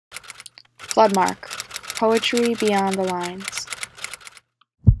Floodmark, Poetry Beyond the Lines.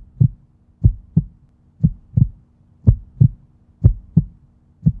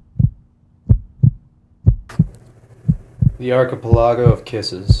 The Archipelago of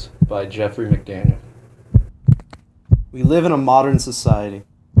Kisses by Jeffrey McDaniel. We live in a modern society.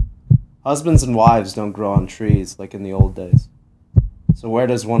 Husbands and wives don't grow on trees like in the old days. So where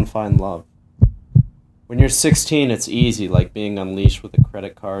does one find love? When you're 16, it's easy, like being unleashed with a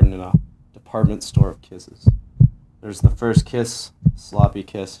credit card in a department store of kisses. There's the first kiss, the sloppy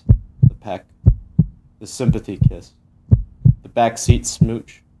kiss, the peck, the sympathy kiss, the backseat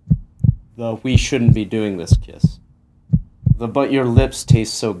smooch, the we shouldn't be doing this kiss, the but your lips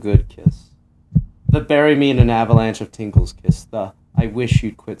taste so good kiss, the bury me in an avalanche of tinkles kiss, the I wish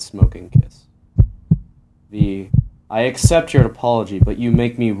you'd quit smoking kiss, the I accept your apology but you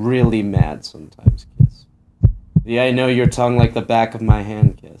make me really mad sometimes kiss, the I know your tongue like the back of my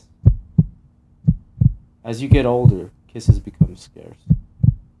hand kiss. As you get older, kisses become scarce.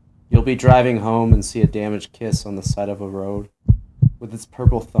 You'll be driving home and see a damaged kiss on the side of a road with its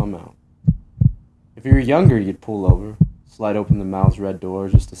purple thumb out. If you were younger, you'd pull over, slide open the mouth's red door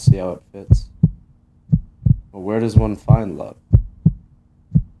just to see how it fits. But where does one find love?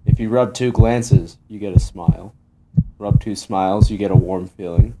 If you rub two glances, you get a smile. Rub two smiles, you get a warm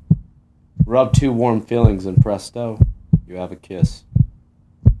feeling. Rub two warm feelings and presto, you have a kiss.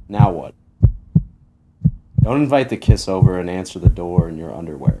 Now what? Don't invite the kiss over and answer the door in your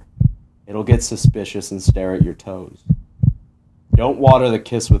underwear. It'll get suspicious and stare at your toes. Don't water the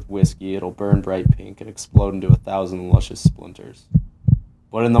kiss with whiskey, it'll burn bright pink and explode into 1,000 luscious splinters.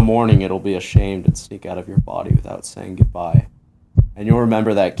 But in the morning it'll be ashamed and sneak out of your body without saying goodbye. And you'll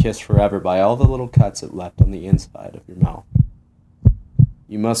remember that kiss forever by all the little cuts it left on the inside of your mouth.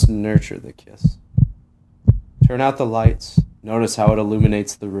 You must nurture the kiss. Turn out the lights, notice how it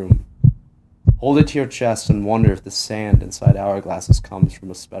illuminates the room. Hold it to your chest and wonder if the sand inside hourglasses comes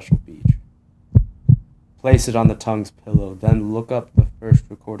from a special beach. Place it on the tongue's pillow, then look up the first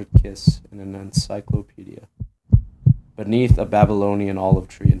recorded kiss in an encyclopedia. Beneath a Babylonian olive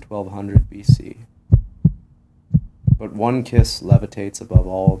tree in 1200 BC. But one kiss levitates above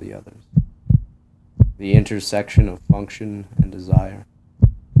all the others. The intersection of function and desire.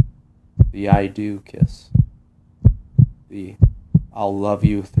 The I do kiss. The I'll love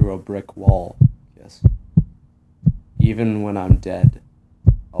you through a brick wall kiss. Even when I'm dead,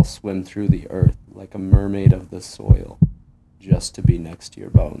 I'll swim through the earth like a mermaid of the soil, just to be next to your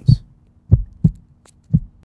bones.